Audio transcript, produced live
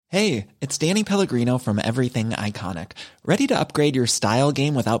Hey, it's Danny Pellegrino from Everything Iconic. Ready to upgrade your style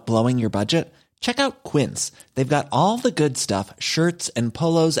game without blowing your budget? Check out Quince. They've got all the good stuff, shirts and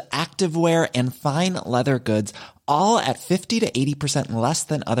polos, activewear, and fine leather goods, all at 50 to 80% less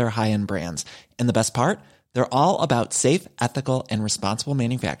than other high-end brands. And the best part? They're all about safe, ethical, and responsible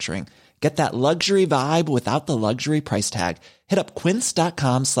manufacturing. Get that luxury vibe without the luxury price tag. Hit up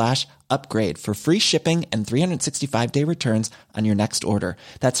quince.com/upgrade for free shipping and 365-day returns on your next order.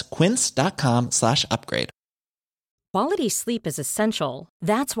 That's quince.com/upgrade. Quality sleep is essential.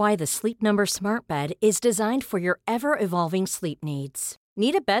 That's why the Sleep Number Smart Bed is designed for your ever-evolving sleep needs.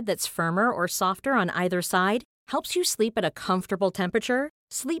 Need a bed that's firmer or softer on either side? Helps you sleep at a comfortable temperature?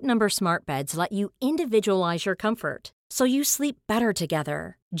 Sleep Number Smart Beds let you individualize your comfort, so you sleep better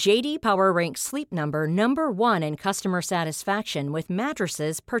together. J.D. Power ranks Sleep Number number 1 in customer satisfaction with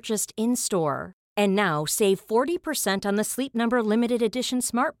mattresses purchased in-store. And now, save 40% on the Sleep Number Limited Edition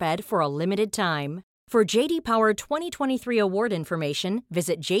Smart Bed for a limited time. For J.D. Power 2023 award information,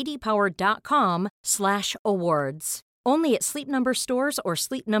 visit jdpower.com/awards. Only at Sleep Number stores or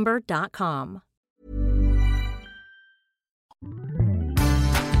sleepnumber.com.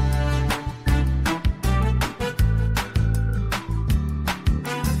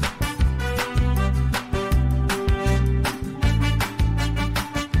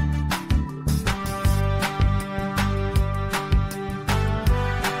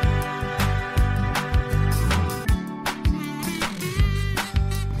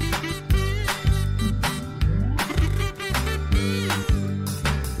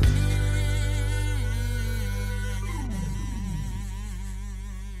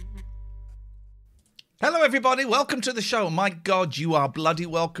 Hello, everybody. Welcome to the show. My God, you are bloody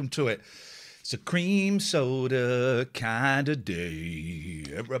welcome to it. It's a cream soda kind of day.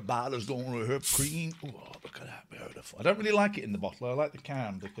 Everybody's gonna have cream. Oh, look at that, beautiful. I don't really like it in the bottle. I like the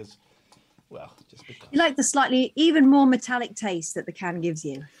can because, well, just because. You like the slightly even more metallic taste that the can gives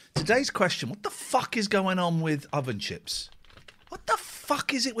you. Today's question: what the fuck is going on with oven chips? What the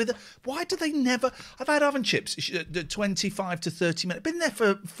fuck is it with? Why do they never? I've had oven chips, 25 to 30 minutes. Been there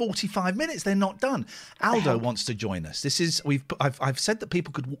for 45 minutes. They're not done. Aldo wants to join us. This is I've said that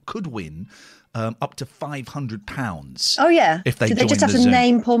people could win up to £500. Oh yeah. If they do they just have to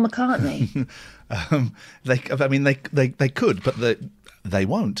name Paul McCartney? They could, but they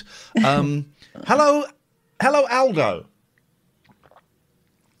won't. Hello, Aldo.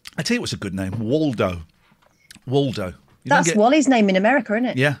 I tell you what's a good name, Waldo. That's Wally's name in America, isn't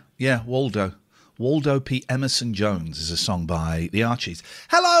it? Yeah, Waldo. Waldo P. Emerson Jones is a song by the Archies.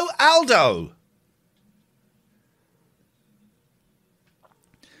 Hello, Aldo.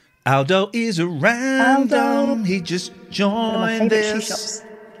 Aldo is a random. He just joined this.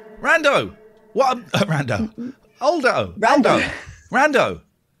 Rando. What? Rando. Aldo. Rando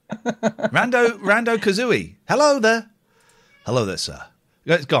Kazooie. Hello there, sir.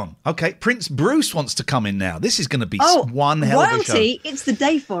 It's gone. Okay, Prince Bruce wants to come in now. This is going to be one hell of a show. Royalty, it's the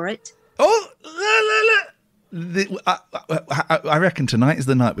day for it. Oh, I reckon tonight is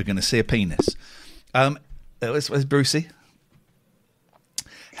the night we're going to see a penis. Where's Brucey?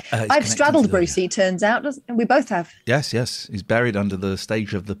 I've straddled Brucey, turns out. We both have. Yes. He's buried under the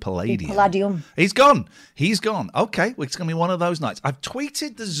stage of the Palladium. Palladium. He's gone. Okay, it's going to be one of those nights. I've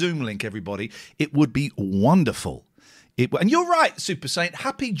tweeted the Zoom link, everybody. It would be wonderful. And you're right, Super Saint.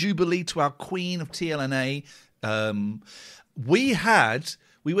 Happy Jubilee to our Queen of TLNA. We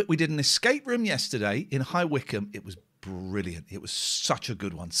did an escape room yesterday in High Wycombe. It was brilliant. It was such a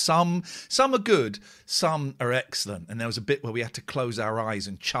good one. Some are good, some are excellent. And there was a bit where we had to close our eyes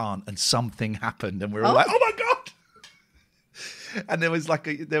and chant, and something happened, and we were all like, "Oh my God!" And there was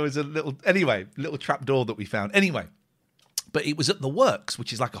a little trap door that we found. Anyway. But it was at the Works,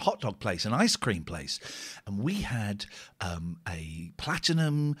 which is like a hot dog place, an ice cream place. And we had a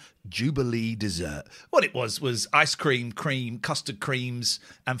platinum Jubilee dessert. What it was ice cream, custard creams,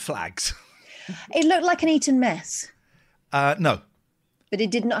 and flags. It looked like an Eton mess. No. But it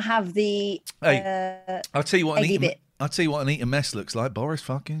did not have the I'll tell you what an Eton mess looks like. Boris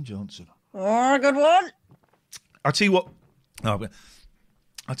fucking Johnson. Oh, good one. I'll tell you what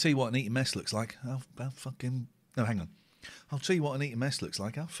an Eton mess looks like. No, hang on. I'll tell you what an Eton mess looks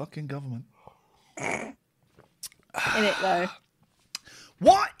like. Our fucking government. In it, though.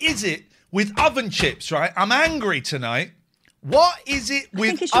 What is it with oven chips, right? I'm angry tonight. What is it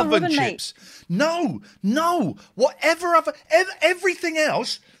with oven chips? No. Whatever everything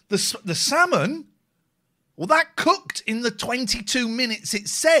else, the salmon, well, that cooked in the 22 minutes it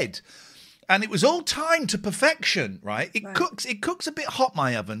said. And it was all timed to perfection, right? It cooks a bit hot,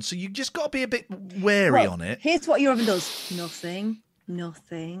 my oven, so you just got to be a bit wary on it. Here's what your oven does. Nothing.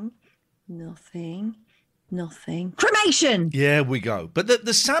 nothing, nothing, nothing. Cremation. Yeah, we go. But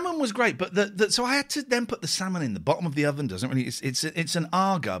the salmon was great. But so I had to then put the salmon in the bottom of the oven. Doesn't really. It's an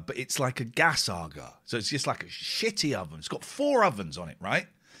Aga, but it's like a gas Aga. So it's just like a shitty oven. It's got 4 ovens on it, right?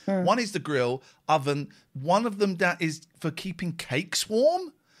 One is the grill oven. One of them is for keeping cakes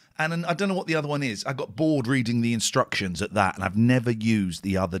warm. And I don't know what the other one is. I got bored reading the instructions at that, and I've never used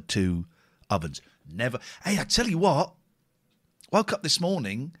the other 2 ovens. Never. Hey, I tell you what. Woke up this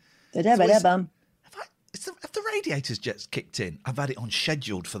morning. Da-da-ba-da-bum. Have the radiators just kicked in? I've had it on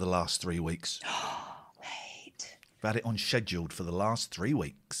scheduled for the last 3 weeks. Wait. I've had it on scheduled for the last 3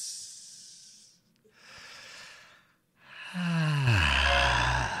 weeks.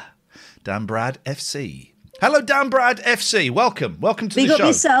 Dan Brad FC. Hello, Dan Brad FC. Welcome to Big the up show.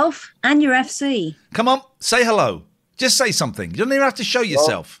 yourself and your FC. Come on, say hello. Just say something. You don't even have to show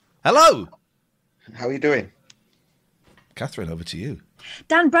yourself. Hello. How are you doing? Catherine, over to you.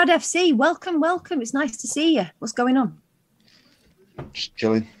 Dan Brad FC, welcome. It's nice to see you. What's going on? Just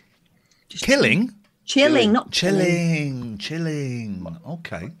chilling. Killing? Chilling, not chilling. Chilling.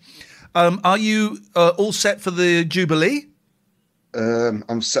 Okay. Are you all set for the Jubilee?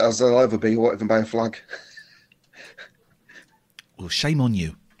 I'm set as I'll ever be. I won't even buy a flag. Well, shame on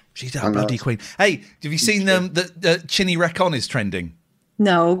you. She's our I know. bloody queen. Hey, have you seen that Chinny Recon is trending?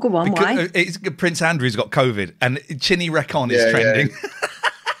 No, go on. Why? Prince Andrew's got COVID and Chinny Recon is trending.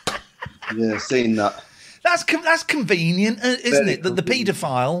 Yeah, seen that. That's convenient, isn't Very it? That the convenient.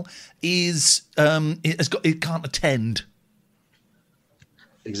 paedophile is it can't attend.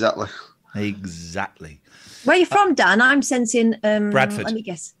 Exactly. Exactly. Where are you from, Dan? I'm sensing. Bradford. Let me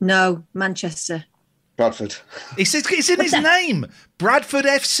guess. No, Manchester. Bradford. It's in his name. Bradford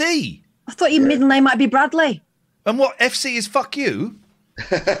FC. I thought your middle name might be Bradley. And what FC is fuck you?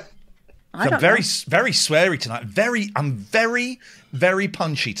 I'm very sweary tonight. I'm very, very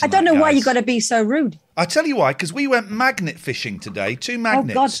punchy tonight. I don't know why guys. you got to be so rude. I tell you why, because we went magnet fishing today. 2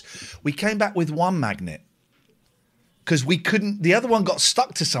 magnets. God. We came back with 1 magnet because we couldn't. The other one got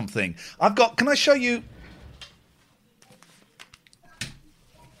stuck to something. Can I show you?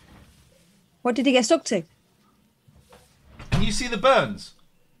 What did he get stuck to? Can you see the burns?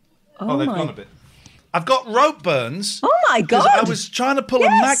 Oh, they've my. gone a bit. I've got rope burns. Oh my 'cause God. I was trying to pull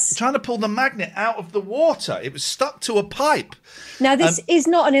Yes. trying to pull the magnet out of the water. It was stuck to a pipe. Now, this is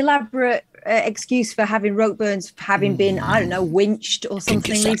not an elaborate excuse for having rope burns, for having been, I don't know, winched or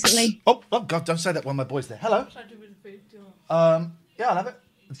something recently. Oh God! Don't say that while my boy's there. Hello. Yeah, I'll have it.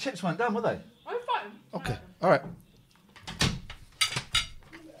 The chips weren't done, were they? I'm fine. Okay. All right.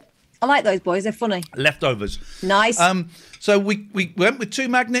 I like those boys. They're funny. Leftovers. Nice. So we went with 2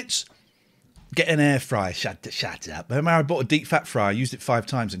 magnets. Get an air fryer. Shut up. Remember, I bought a deep fat fryer. Used it 5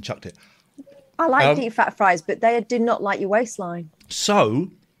 times and chucked it. I like deep fat fries, but they did not like your waistline.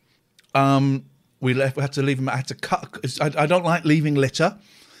 So, we had to leave them. I had to cut. I don't like leaving litter,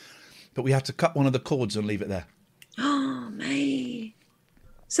 but we had to cut one of the cords and leave it there. Oh, mate.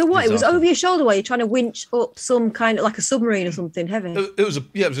 So what? It was Disaster. over your shoulder while you're trying to winch up some kind of like a submarine or something heavy. It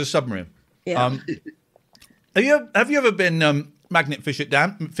was a submarine. Yeah. Have you ever been magnet fishing,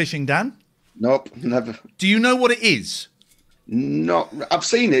 Dan? Nope, never. Do you know what it is? No, I've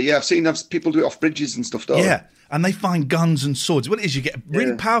seen it. Yeah, I've seen people do it off bridges and stuff. Yeah, and they find guns and swords. What it is, you get a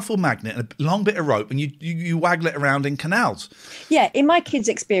really powerful magnet and a long bit of rope, and you waggle it around in canals. Yeah, in my kid's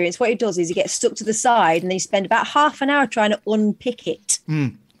experience, what he does is he gets stuck to the side and then you spend about half an hour trying to unpick it.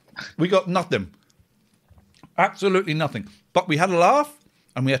 We got nothing, absolutely nothing. But we had a laugh,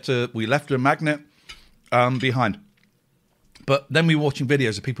 and we left a magnet behind. But then we were watching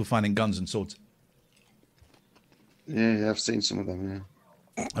videos of people finding guns and swords. Yeah, I've seen some of them.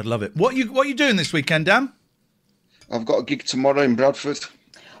 Yeah, I'd love it. What you doing this weekend, Dan? I've got a gig tomorrow in Bradford.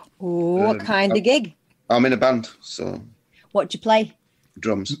 Oh, what kind of gig? I'm in a band, so What do you play?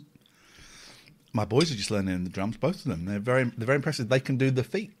 drums. My boys are just learning the drums, both of them. They're very impressive. They can do the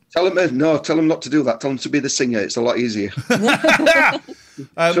feet. Tell them not to do that. Tell them to be the singer. It's a lot easier.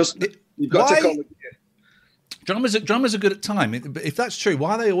 Trust me, you've got to why- call it. Drummers are good at time. If that's true,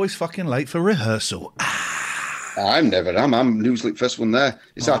 why are they always fucking late for rehearsal? I'm never am. I'm usually first one there.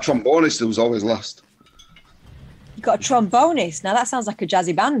 It's our trombonist who's always last. You got a trombonist. Now that sounds like a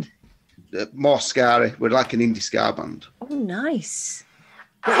jazzy band. More scary. We're like an indie ska band. Oh, nice.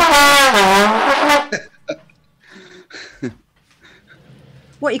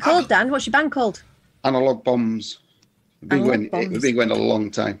 What are you called, Dan? What's your band called? Analog Bombs. We've Analog Bombs. been going a long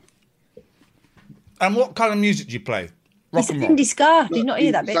time. And what kind of music do you play? You Rock said and roll. indie ska. Did you not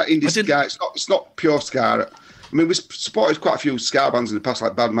hear that It's bit? like indie I didn't- ska. It's not pure ska. I mean, we supported quite a few ska bands in the past,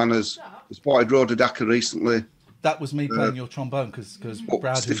 like Bad Manners. We supported Rhoda Dakar recently. That was me playing your trombone because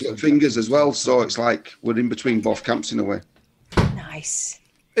Brad stiff little fingers as well. So it's like we're in between both camps in a way. Nice.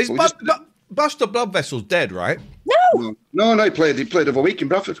 Is Buster Bloodvessel's dead, right? No, he played the other week in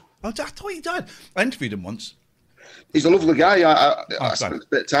Bradford. Oh, I thought he died. I interviewed him once. He's a lovely guy. I spent a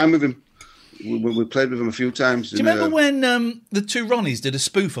bit of time with him. We played with him a few times. Do you remember when the two Ronnies did a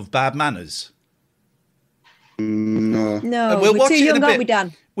spoof of Bad Manners? No. We're too young, aren't we,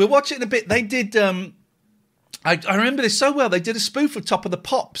 Dan? We'll watch it in a bit. They did... I remember this so well. They did a spoof of Top of the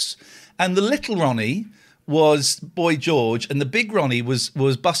Pops, and the little Ronnie was Boy George, and the big Ronnie was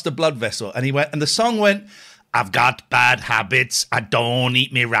Buster Bloodvessel, and he went, and the song went, "I've got bad habits, I don't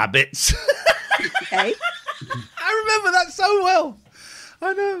eat me rabbits." Okay. I remember that so well.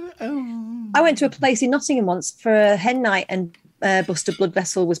 I know. I went to a place in Nottingham once for a hen night, and Buster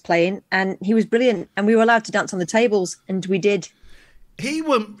Bloodvessel was playing, and he was brilliant, and we were allowed to dance on the tables, and we did.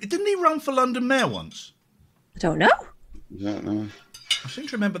 Didn't he run for London Mayor once? I don't know. I seem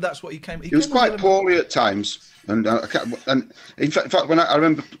to remember that's what he came. He was quite poorly at times, and in fact, when I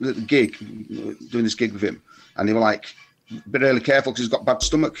remember the gig, doing this gig with him, and they were like, "Be really careful because he's got bad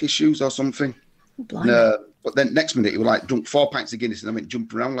stomach issues or something." But then next minute he was like, "Drunk 4 pints of Guinness," and I went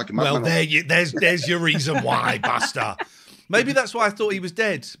jumping around like a madman. Well, there's your reason why, Buster. Maybe that's why I thought he was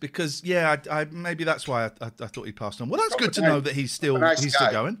dead, because maybe that's why I thought he passed on. Well, that's good to know that he's still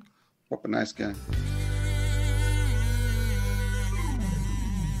going. What a nice guy.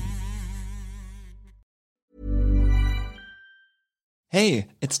 Hey,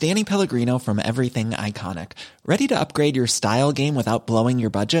 it's Danny Pellegrino from Everything Iconic. Ready to upgrade your style game without blowing your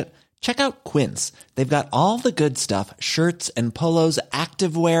budget? Check out Quince. They've got all the good stuff, shirts and polos,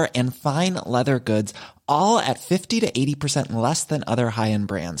 activewear, and fine leather goods, all at 50 to 80% less than other high-end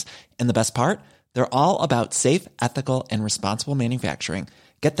brands. And the best part? They're all about safe, ethical, and responsible manufacturing.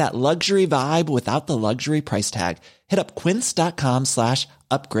 Get that luxury vibe without the luxury price tag. Hit up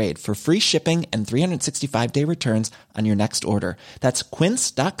quince.com/upgrade for free shipping and 365-day returns on your next order. That's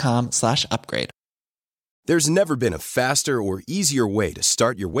quince.com/upgrade. There's never been a faster or easier way to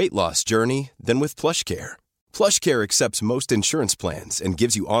start your weight loss journey than with PlushCare. PlushCare accepts most insurance plans and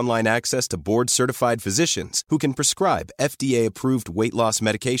gives you online access to board-certified physicians who can prescribe FDA-approved weight loss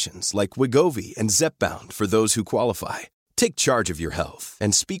medications like Wegovy and Zepbound for those who qualify. Take charge of your health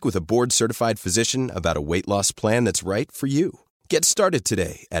and speak with a board-certified physician about a weight loss plan that's right for you. Get started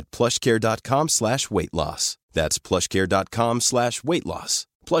today at plushcare.com/weight loss. That's plushcare.com/weight loss.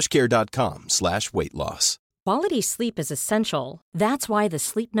 plushcare.com/weight loss. Quality sleep is essential. That's why the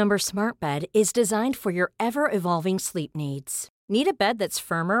Sleep Number Smart Bed is designed for your ever-evolving sleep needs. Need a bed that's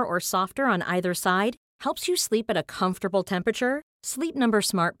firmer or softer on either side? Helps you sleep at a comfortable temperature? Sleep Number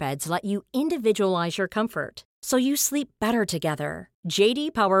Smart Beds let you individualize your comfort, so you sleep better together.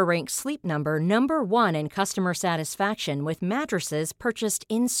 J.D. Power ranks Sleep Number number 1 in customer satisfaction with mattresses purchased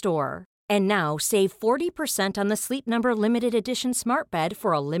in-store. And now, save 40% on the Sleep Number Limited Edition Smart Bed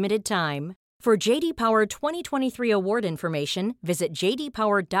for a limited time. For J.D. Power 2023 award information, visit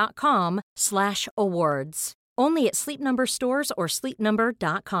jdpower.com/awards. Only at Sleep Number stores or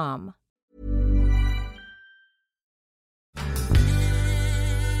sleepnumber.com.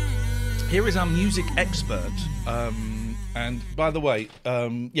 Here is our music expert. And by the way,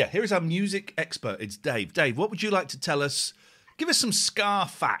 here is our music expert. It's Dave. Dave, what would you like to tell us? Give us some Scar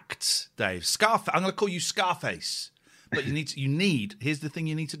facts, Dave. I'm going to call you Scarface. But here's the thing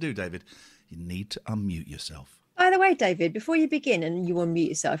you need to do, David. You need to unmute yourself. By the way, David, before you begin and you unmute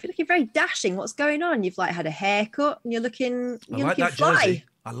yourself, you're looking very dashing. What's going on? You've had a haircut and you're looking fly. Jersey.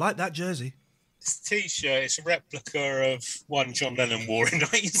 I like that jersey. This T-shirt, it's a replica of one John Lennon wore in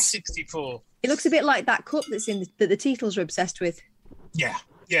 1964. It looks a bit like that cup that the Teetles are obsessed with. Yeah,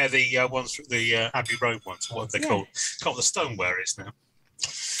 the ones, the Abbey Road ones, what are they called? Called the stoneware it is now.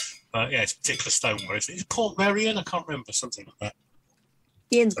 It's particular stoneware. Is it Port Merion? I can't remember, something like that.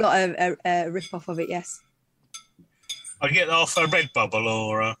 Ian's got a rip-off of it, yes. I get it off a Redbubble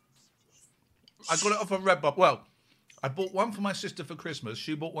or... I got it off a Redbubble. Well, I bought one for my sister for Christmas.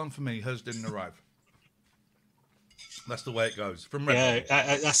 She bought one for me. Hers didn't arrive. That's the way it goes. From Redbubble.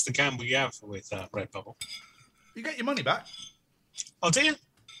 Yeah, that's the gamble you have with Redbubble. You get your money back. Oh, do you?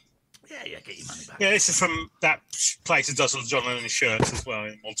 Yeah, get your money back. Yeah, this is from that place that does all the John Lennon shirts as well,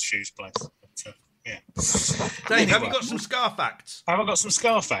 in Shoes place. But, yeah. Dave, have you got some Scar facts? Have I got some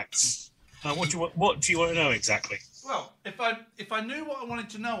Scar facts? What do you want to know exactly? Well, if I knew what I wanted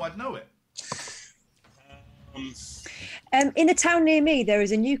to know, I'd know it. In a town near me, there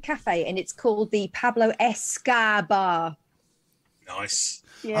is a new cafe, and it's called the Pablo Escar Bar. Nice.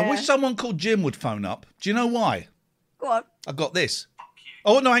 Yeah. I wish someone called Jim would phone up. Do you know why? Go on. I got this.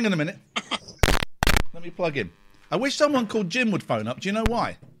 Oh, no, hang on a minute. Let me plug in. I wish someone called Jim would phone up. Do you know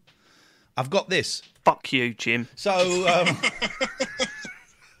why? I've got this. Fuck you, Jim. So,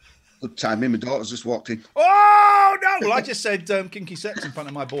 Good timing. My daughter's just walked in. oh, no! Well, I just said kinky sex in front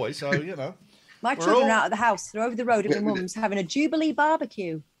of my boy, so, you know. My We're children all- are out of the house. They're over the road at my mum's having a Jubilee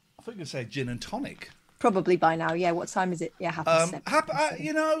barbecue. I thought you were going to say gin and tonic. Probably by now. Yeah. What time is it? Yeah, 7:30.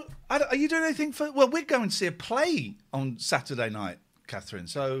 You know, are you doing anything for... Well, we're going to see a play on Saturday night, Catherine,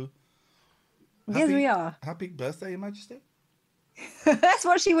 so... Yes, we are. Happy birthday, Your Majesty. That's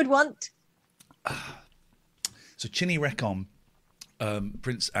what she would want. So, Chinny Recon,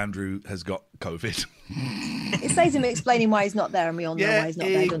 Prince Andrew has got COVID. It saves him explaining why he's not there, and we all know why he's not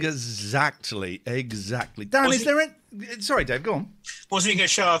there. doesn't it? Exactly. Dan, is there... Sorry, Dave, go on. Wasn't he going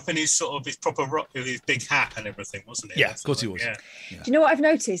to show up in his sort of his proper rock, with his big hat and everything, wasn't it? Yeah, of course he was. Yeah. Do you know what I've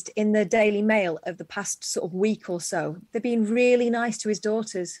noticed in the Daily Mail of the past sort of week or so? They've been really nice to his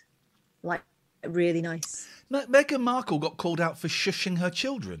daughters. Like, really nice. Meghan Markle got called out for shushing her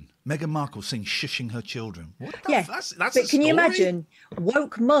children. Meghan Markle saying shushing her children. What the Yeah, that's but a can you story? imagine?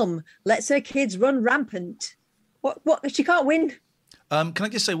 Woke mum lets her kids run rampant. What? She can't win. Can I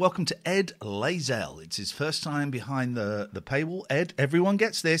just say welcome to Ed Lazell? It's his first time behind the paywall. Ed, everyone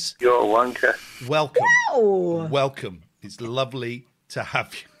gets this. You're a wanker. Welcome. Oh, Welcome. It's lovely to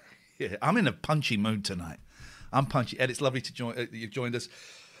have you. Yeah, I'm in a punchy mood tonight. I'm punchy. Ed, it's lovely to join. You've joined us.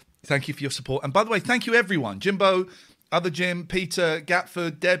 Thank you for your support. And by the way, thank you everyone. Jimbo, other Jim, Peter,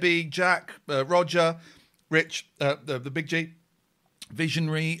 Gatford, Debbie, Jack, Roger, Rich, the Big G,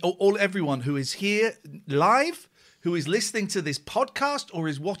 Visionary, everyone who is here live, who is listening to this podcast or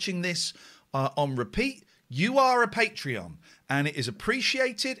is watching this on repeat. You are a Patreon and it is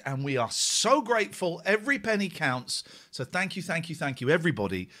appreciated and we are so grateful. Every penny counts. So thank you,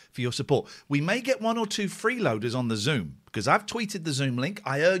 everybody, for your support. We may get one or two freeloaders on the Zoom because I've tweeted the Zoom link.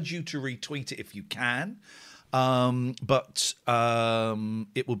 I urge you to retweet it if you can. But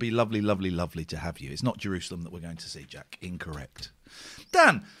it will be lovely to have you. It's not Jerusalem that we're going to see, Jack. Incorrect.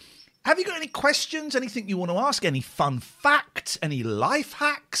 Dan, have you got any questions? Anything you want to ask? Any fun facts? Any life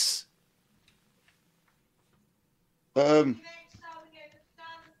hacks?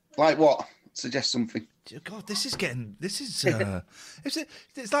 Like what? Suggest something. God, it's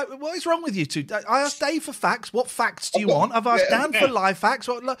like, what is wrong with you two? I asked Dave for facts. What facts do you want? I've asked Dan for life facts.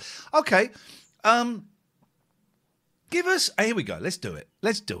 Okay. Give us, here we go. Let's do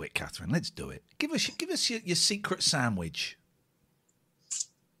it, Catherine. Let's do it. Give us your secret sandwich.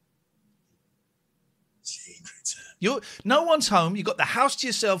 No one's home. You've got the house to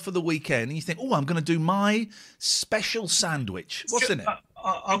yourself for the weekend, and you think, "Oh, I'm going to do my special sandwich." What's in it?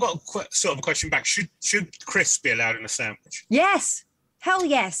 I've got sort of a question back. Should crisps be allowed in a sandwich? yes. Hell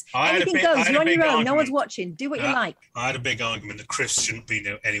yes. Anything goes. You're on your own. No one's watching. Do what you like. I had a big argument that crisps shouldn't be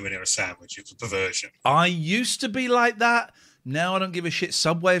anywhere near a sandwich. It's a perversion. I used to be like that. Now I don't give a shit.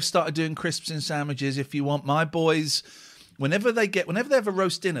 Subway have started doing crisps in sandwiches. If you want, my boys, whenever they have a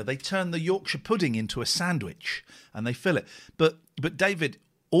roast dinner, they turn the Yorkshire pudding into a sandwich and they fill it. But David,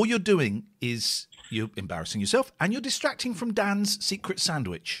 all you're doing is you're embarrassing yourself and you're distracting from Dan's secret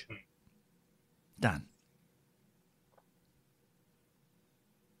sandwich. Dan.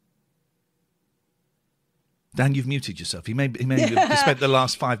 Dan, you've muted yourself. He may have spent the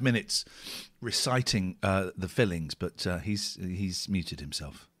last 5 minutes reciting the fillings, but he's muted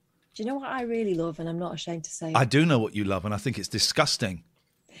himself. Do you know what I really love, and I'm not ashamed to say I it? do know what you love, and I think it's disgusting.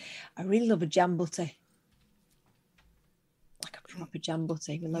 I really love a jam butty. Like a proper jam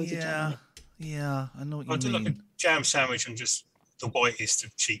butty with loads of jam in it. Yeah, I know what you I do mean. like a jam sandwich and just the whitest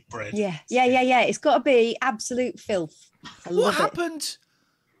of cheap bread. Yeah. It's got to be absolute filth. I love it.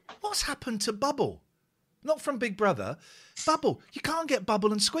 What's happened to Bubble? Not from Big Brother. Bubble. You can't get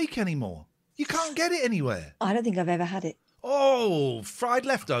Bubble and Squeak anymore. You can't get it anywhere. I don't think I've ever had it. Oh, fried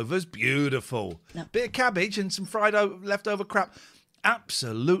leftovers. Beautiful. No. Bit of cabbage and some fried leftover crap.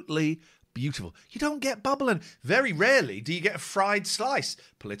 Absolutely beautiful. You don't get Bubble, and very rarely do you get a fried slice.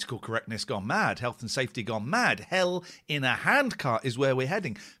 Political correctness gone mad. Health and safety gone mad. Hell in a handcart is where we're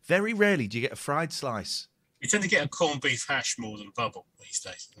heading. Very rarely do you get a fried slice. You tend to get a corned beef hash more than Bubble these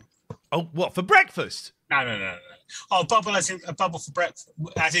days. Oh, what, for breakfast? No. Oh, Bubble as in a Bubble for breakfast.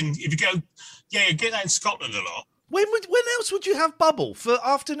 As in, if you go, you get that in Scotland a lot. When else would you have Bubble for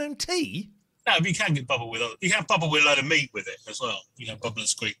afternoon tea? No, but you can get Bubble with you can have Bubble with a load of meat with it as well. You can have Bubble and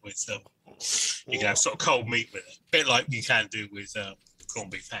Squeak with you can have sort of cold meat with it, a bit like you can do with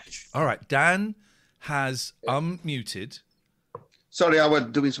corned beef hash. All right, Dan has unmuted. Sorry, I was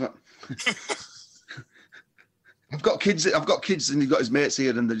doing something. I've got kids, and he's got his mates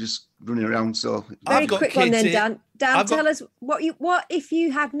here, and they're just running around. So very I've got quick one kids then, here. Dan. Dan, I've got- tell us what if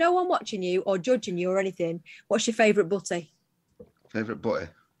you had no one watching you or judging you or anything. What's your favourite butty? favourite butty.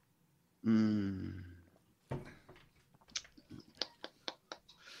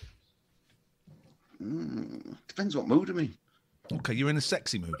 Depends what mood I'm in. Okay, you're in a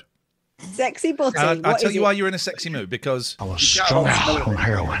sexy mood. Sexy butty. I'll What tell is you it? why you're in a sexy mood, because I was strung out on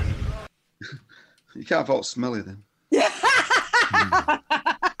heroin. You can't vote smelly then.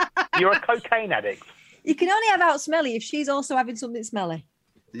 You're a cocaine addict. You can only have out smelly if she's also having something smelly.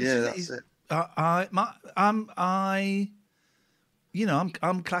 Yeah, that's it. I'm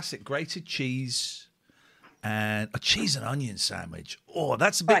classic grated cheese and a cheese and onion sandwich. Oh,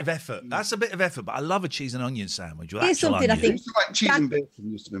 that's a bit of effort. That's a bit of effort, but I love a cheese and onion sandwich. With Here's actual something I onion. think- I used to like cheese and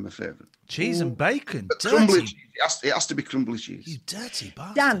bacon used to be my favourite. Cheese and bacon. But crumbly Dirty, cheese. It has to be crumbly cheese. you dirty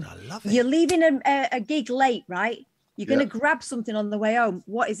bastard. Dan, I love it. you're leaving a gig late, right? You're going to grab something on the way home.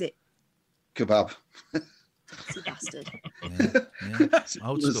 What is it? Kebab. You bastard. Yeah.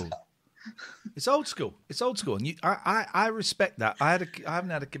 Old school. It's old school. It's old school, and I respect that. I haven't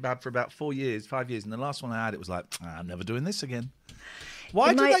had a kebab for about 5 years, and the last one I had, it was like, I'm never doing this again.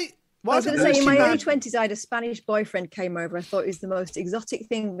 Why In do my- they? Why I was do going to they say, in my kebab- early 20s, I had a Spanish boyfriend came over. I thought it was the most exotic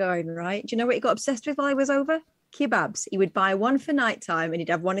thing going, right? Do you know what he got obsessed with while I was over? Kebabs. He would buy one for nighttime and he'd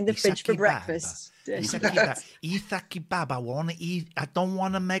have one in the It's a fridge for kebab. breakfast. It's a kebab. Eat a kebab. I want to eat. I don't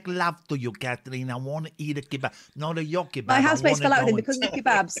want to make love to you, Catherine. I want to eat a kebab. Not a your kebab. My I housemates wanna fell out go with him and- because of the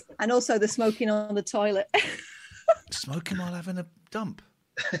kebabs and also the smoking on the toilet. Smoking while having a dump.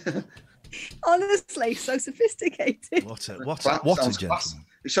 Honestly, so sophisticated. What a Class, gentleman. sounds class.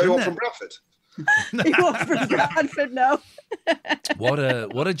 So you want Isn't from Bradford? He was from Bradford, no.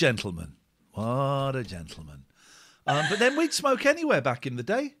 What a gentleman. What a gentleman. But then we'd smoke anywhere back in the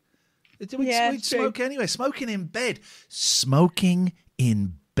day. We'd Yeah, true. smoke anywhere. Smoking in bed. Smoking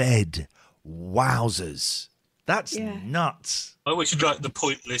in bed. Wowzers. That's nuts. I always like the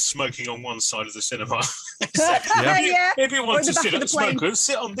pointless smoking on one side of the cinema. Yeah. If you Or want the to back sit of at the the plane. smoker,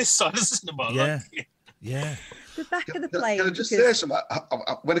 sit on this side of the cinema. Yeah. Like, Yeah. The back of the Can plane. I just say because- something?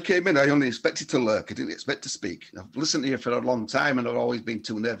 When I came in, I only expected to lurk. I didn't expect to speak. I've listened to you for a long time, and I've always been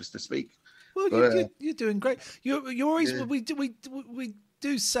too nervous to speak. Well, But, you're doing great. You're always we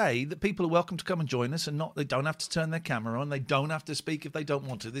do say that people are welcome to come and join us, and they don't have to turn their camera on. They don't have to speak if they don't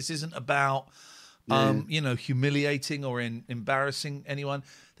want to. This isn't about humiliating or embarrassing anyone.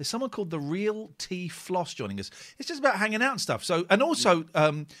 There's someone called the Real T Floss joining us. It's just about hanging out and stuff. So, and also,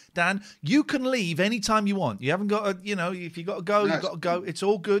 Dan, you can leave anytime you want. You haven't got to, if you got to go, you've got to go. It's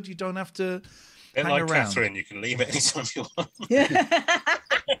all good. You don't have to and hang like around. Catherine, you can leave anytime you want.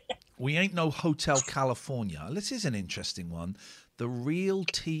 We ain't no Hotel California. This is an interesting one. The Real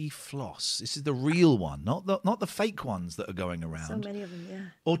T Floss. This is the real one, not the fake ones that are going around. So many of them, yeah.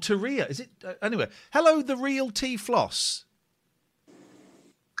 Or Taria. Is it? Anyway, hello, the Real T Floss.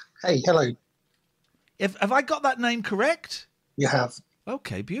 Hey, hello. Have I got that name correct? You have.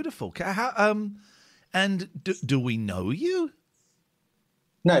 Okay, beautiful. And do we know you?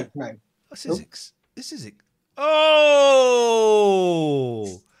 No. This is it.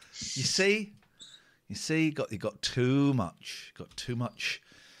 Oh, you see, you got too much.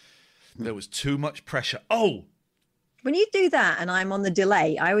 There was too much pressure. Oh, When you do that and I'm on the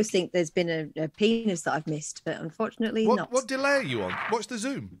delay, I always think there's been a penis that I've missed, but unfortunately not. what delay are you on? Watch the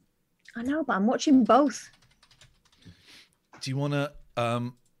Zoom. I know, but I'm watching both. Do you want to?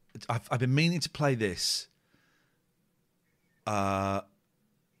 I've been meaning to play this. Hang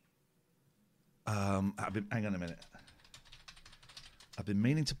on a minute. I've been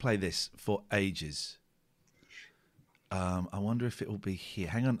meaning to play this for ages. I wonder if it will be here.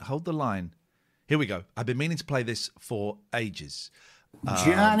 Hang on, hold the line. Here we go. I've been meaning to play this for ages.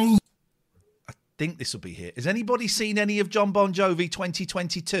 Johnny. I think this will be here. Has anybody seen any of John Bon Jovi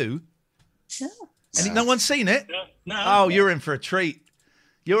 2022? No. No one's seen it? No. Oh, you're in for a treat.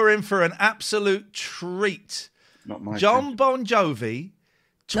 You're in for an absolute treat. Not my John thing. Bon Jovi,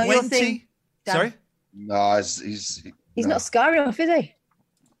 Not your 20. thing, Dan. Sorry? No, he's He's no. not scar enough, is he?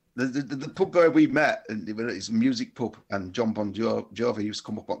 The pub where we met, and it's a music pub, and John Bon Jovi used to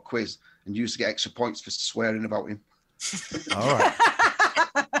come up on quiz and used to get extra points for swearing about him. All right.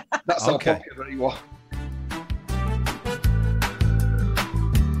 That's Okay. how popular he was.